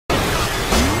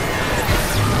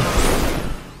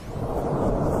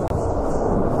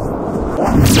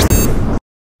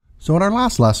So in our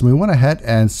last lesson, we went ahead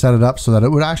and set it up so that it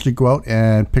would actually go out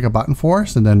and pick a button for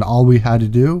us. And then all we had to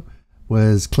do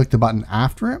was click the button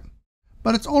after it.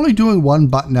 But it's only doing one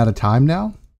button at a time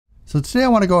now. So today I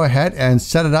want to go ahead and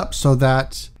set it up so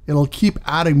that it'll keep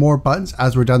adding more buttons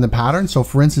as we're done the pattern. So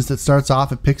for instance, it starts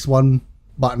off, it picks one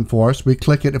button for us. We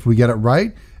click it. If we get it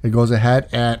right, it goes ahead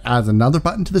and adds another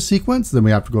button to the sequence. Then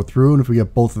we have to go through, and if we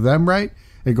get both of them right,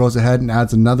 it goes ahead and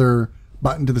adds another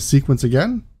button to the sequence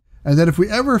again. And then if we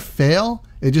ever fail,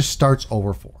 it just starts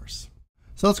over for us.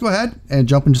 So let's go ahead and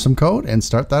jump into some code and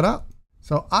start that up.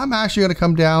 So I'm actually going to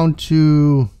come down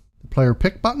to the player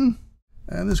pick button,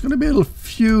 and there's going to be a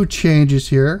few changes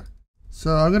here.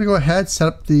 So I'm going to go ahead, set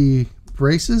up the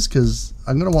braces, because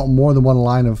I'm going to want more than one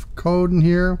line of code in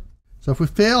here. So if we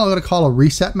fail, I'm going to call a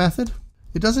reset method.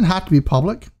 It doesn't have to be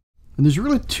public. And there's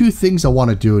really two things I want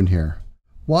to do in here.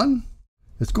 One,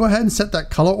 let's go ahead and set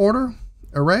that color order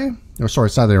array. Or sorry,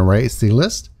 it's not the array, it's the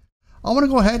list. I want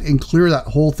to go ahead and clear that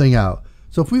whole thing out.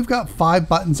 So if we've got 5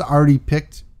 buttons already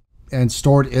picked and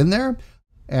stored in there,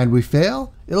 and we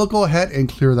fail, it'll go ahead and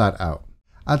clear that out.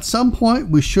 At some point,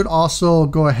 we should also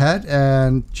go ahead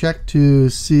and check to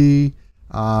see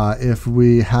if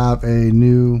we have a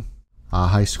new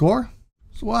high score.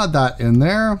 So we'll add that in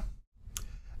there.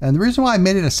 And the reason why I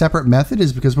made it a separate method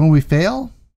is because when we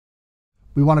fail,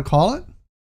 we want to call it.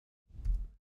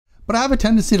 But I have a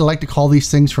tendency to like to call these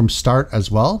things from start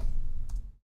as well.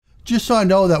 Just so I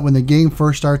know that when the game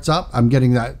first starts up, I'm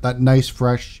getting that nice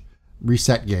fresh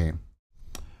reset game.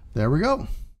 There we go.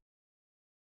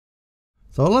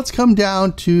 So let's come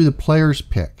down to the player's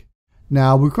pick.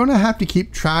 Now we're going to have to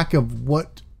keep track of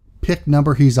what pick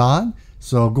number he's on.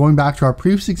 So going back to our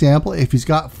previous example, if he's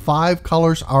got 5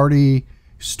 colors already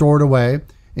stored away,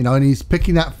 and he's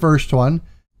picking that first one,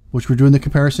 which we're doing the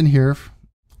comparison here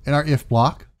in our if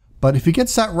block. But if he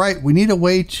gets that right, we need a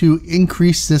way to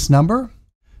increase this number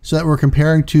so that we're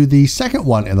comparing to the second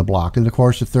one in the block, and of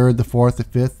course the third, the fourth, the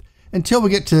fifth, until we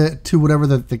get to whatever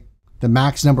the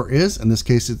max number is. In this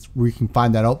case, we can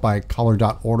find that out by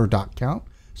color.order.count.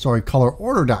 Sorry, color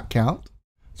order.count.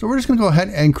 So we're just going to go ahead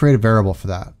and create a variable for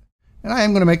that. And I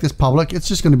am going to make this public. It's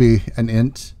just going to be an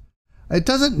int. It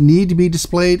doesn't need to be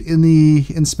displayed in the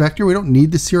inspector. We don't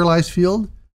need the serialized field.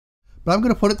 But I'm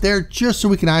going to put it there just so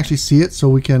we can actually see it, so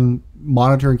we can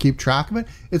monitor and keep track of it.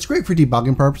 It's great for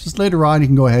debugging purposes. Later on, you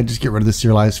can go ahead and just get rid of the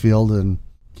serialized field and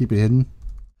keep it hidden.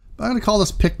 But I'm going to call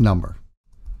this pick number.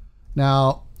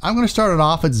 Now, I'm going to start it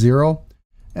off at 0.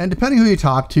 And depending who you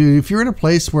talk to, if you're in a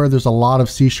place where there's a lot of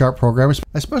C# programmers,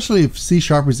 especially if C# is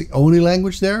the only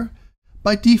language there,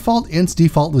 by default, ints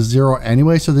default to 0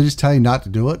 anyway, so they just tell you not to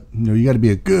do it. You got to be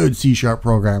a good C#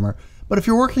 programmer. But if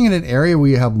you're working in an area where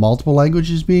you have multiple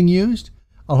languages being used,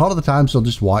 a lot of the times they'll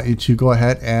just want you to go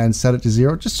ahead and set it to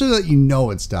 0, just so that you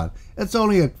know it's done. It's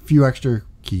only a few extra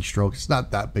keystrokes. It's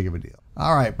not that big of a deal.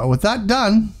 All right, but with that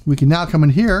done, we can now come in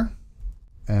here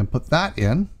and put that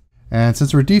in. And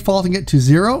since we're defaulting it to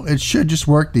 0, it should just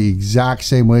work the exact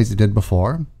same way as it did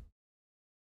before.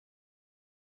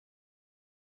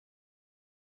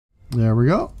 There we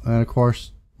go. And of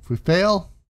course, if we fail,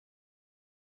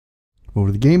 over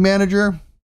to the game manager,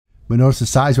 we notice the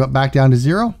size went back down to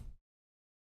 0.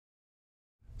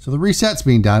 So the reset's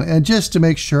being done. And just to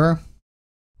make sure,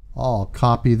 I'll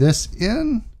copy this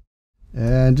in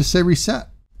and just say reset.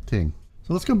 So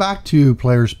let's go back to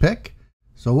player's pick.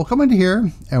 So we'll come into here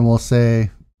and we'll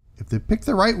say, if they pick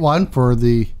the right one for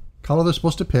the color they're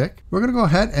supposed to pick, we're going to go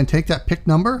ahead and take that pick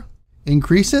number,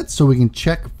 increase it so we can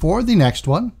check for the next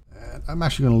one. And I'm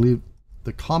actually going to leave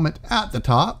the comment at the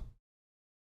top.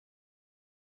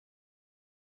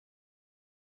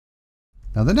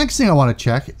 Now the next thing I want to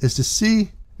check is to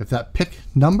see if that pick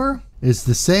number is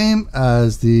the same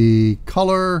as the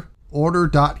color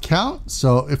order.count.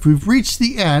 So if we've reached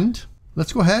the end,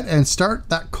 let's go ahead and start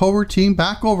that coroutine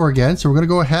back over again. So we're going to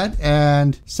go ahead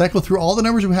and cycle through all the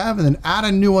numbers we have and then add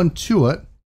a new one to it.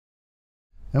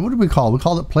 And what did we call it? We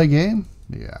called it play game?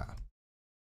 Yeah.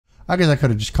 I guess I could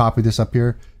have just copied this up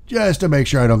here just to make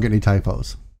sure I don't get any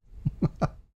typos.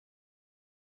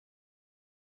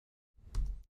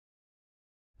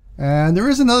 And there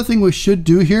is another thing we should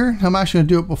do here. I'm actually going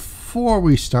to do it before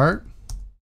we start.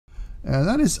 And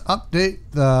that is update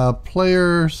the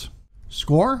player's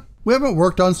score. We haven't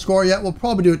worked on score yet. We'll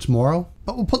probably do it tomorrow,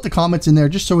 but we'll put the comments in there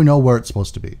just so we know where it's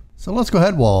supposed to be. So let's go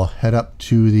ahead. We'll head up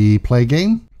to the play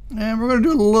game and we're going to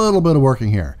do a little bit of working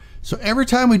here. So every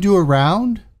time we do a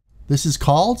round, this is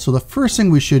called. So the first thing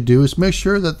we should do is make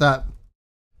sure that that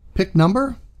pick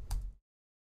number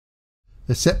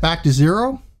is set back to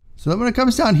 0. So that when it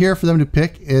comes down here for them to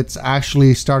pick, it's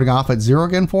actually starting off at 0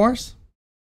 again for us.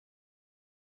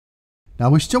 Now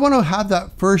we still want to have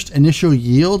that first initial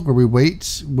yield where we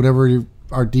wait whatever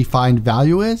our defined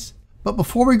value is. But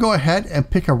before we go ahead and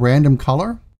pick a random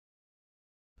color,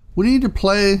 we need to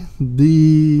play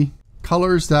the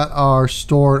colors that are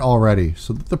stored already,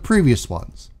 so the previous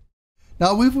ones.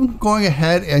 Now we've been going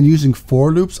ahead and using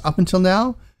for loops up until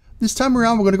now. This time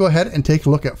around, we're going to go ahead and take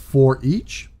a look at for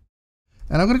each.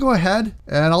 And I'm going to go ahead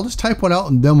and I'll just type one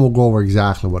out and then we'll go over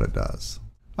exactly what it does.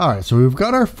 All right, so we've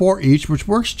got our for each, which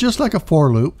works just like a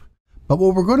for loop. But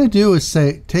what we're going to do is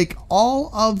say, take all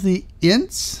of the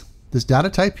ints, this data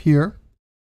type here,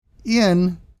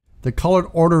 in the colored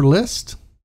order list,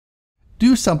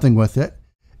 do something with it,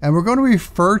 and we're going to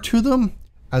refer to them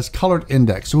as colored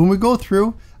index. So when we go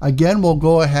through, again, we'll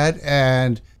go ahead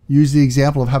and use the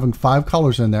example of having 5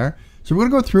 colors in there. So we're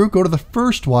going to go through, go to the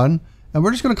first one, and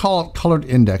we're just going to call it colored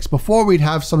index. Before we'd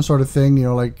have some sort of thing, you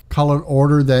know, like colored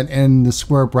order, then in the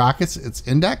square brackets, it's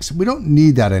index. We don't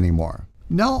need that anymore.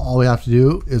 Now all we have to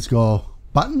do is go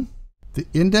button, the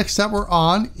index that we're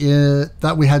on,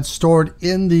 that we had stored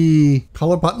in the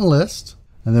color button list,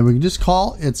 and then we can just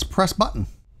call its press button.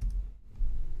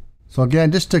 So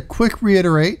again, just to quick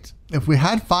reiterate, if we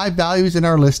had 5 values in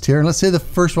our list here, and let's say the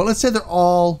first one, let's say they're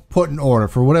all put in order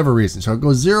for whatever reason. So it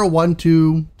goes 0, 1,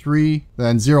 2, 3,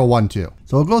 then 0, 1, 2.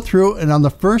 So we'll go through, and on the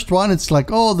first one, it's like,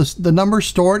 oh, the number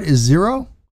stored is 0.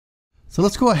 So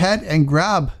let's go ahead and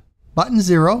grab button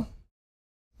 0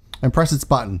 and press its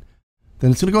button.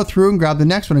 Then it's going to go through and grab the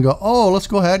next one and go, oh, let's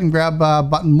go ahead and grab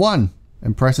button 1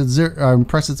 and press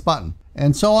its button.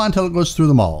 And so on until it goes through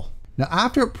them all. Now,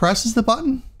 after it presses the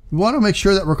button, we want to make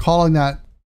sure that we're calling that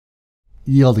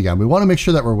yield again. We want to make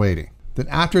sure that we're waiting. Then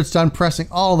after it's done pressing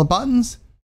all of the buttons,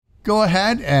 go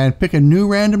ahead and pick a new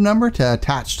random number to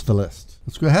attach to the list.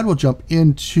 Let's go ahead. We'll jump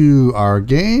into our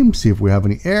game, see if we have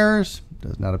any errors.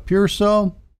 Does not appear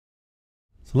so.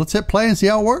 So let's hit play and see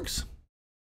how it works.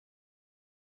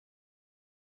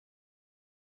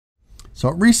 So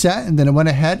it reset, and then it went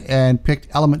ahead and picked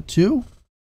element 2,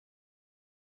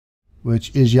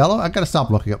 which is yellow. I got to stop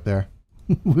looking up there.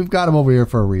 We've got them over here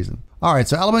for a reason. All right,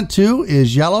 so element 2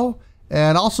 is yellow.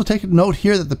 And also take a note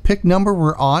here that the pick number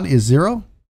we're on is 0.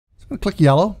 So I'm going to click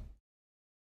yellow.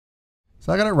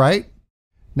 So I got it right.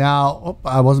 Now, oh,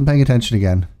 I wasn't paying attention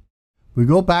again. We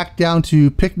go back down to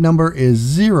pick number is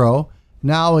 0.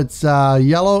 Now it's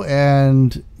yellow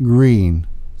and green.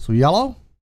 So yellow.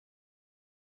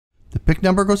 The pick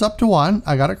number goes up to 1.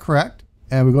 I got it correct.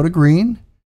 And we go to green.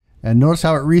 And notice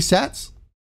how it resets.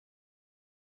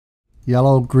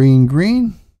 Yellow, green,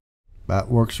 green. That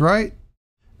works right.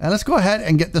 And let's go ahead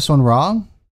and get this one wrong.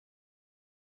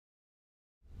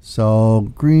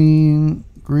 So green,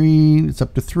 green, it's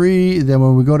up to 3. Then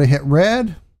when we go to hit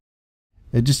red,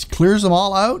 it just clears them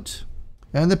all out.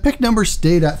 And the pick number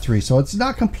stayed at 3. So it's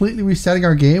not completely resetting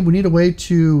our game. We need a way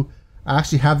to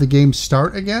actually have the game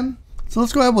start again. So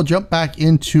let's go ahead, we'll jump back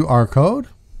into our code.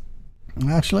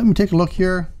 Actually, let me take a look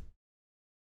here.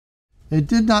 It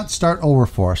did not start over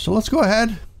for us. So let's go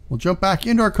ahead, we'll jump back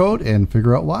into our code and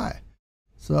figure out why.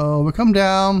 So we come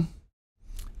down.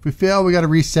 If we fail, we got to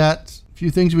reset. A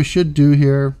few things we should do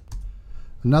here.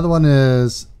 Another one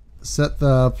is set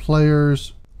the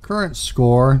player's current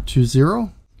score to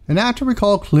 0. And after we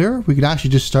call clear, we can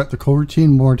actually just start the coroutine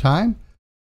one more time.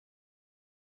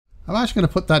 I'm actually going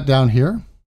to put that down here.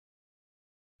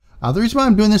 The reason why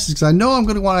I'm doing this is because I know I'm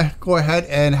going to want to go ahead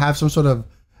and have some sort of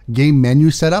game menu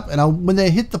set up. And when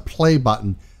they hit the play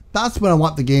button, that's when I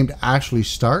want the game to actually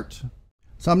start.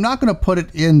 So I'm not going to put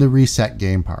it in the reset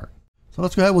game part. So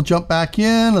let's go ahead, we'll jump back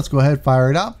in. Let's go ahead, fire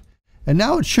it up. And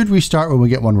now it should restart when we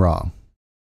get one wrong.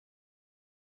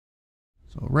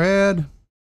 So red,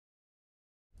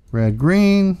 red,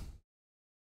 green,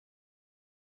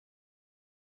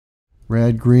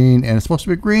 red, green, and it's supposed to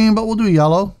be green, but we'll do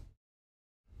yellow.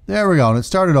 There we go, and it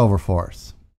started over for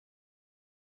us.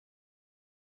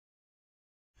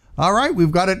 All right,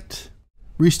 we've got it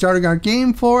restarting our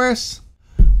game for us.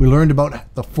 We learned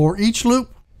about the for each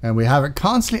loop, and we have it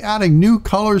constantly adding new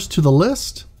colors to the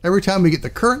list every time we get the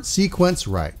current sequence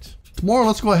right. Tomorrow,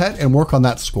 let's go ahead and work on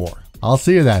that score. I'll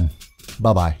see you then.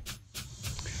 Bye-bye.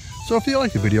 So if you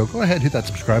liked the video, go ahead and hit that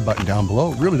subscribe button down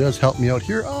below. It really does help me out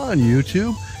here on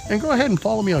YouTube. And go ahead and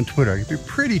follow me on Twitter. I can be a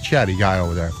pretty chatty guy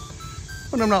over there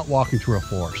when I'm not walking through a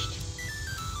forest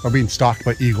or being stalked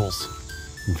by eagles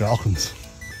and falcons,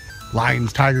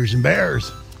 lions, tigers, and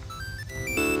bears.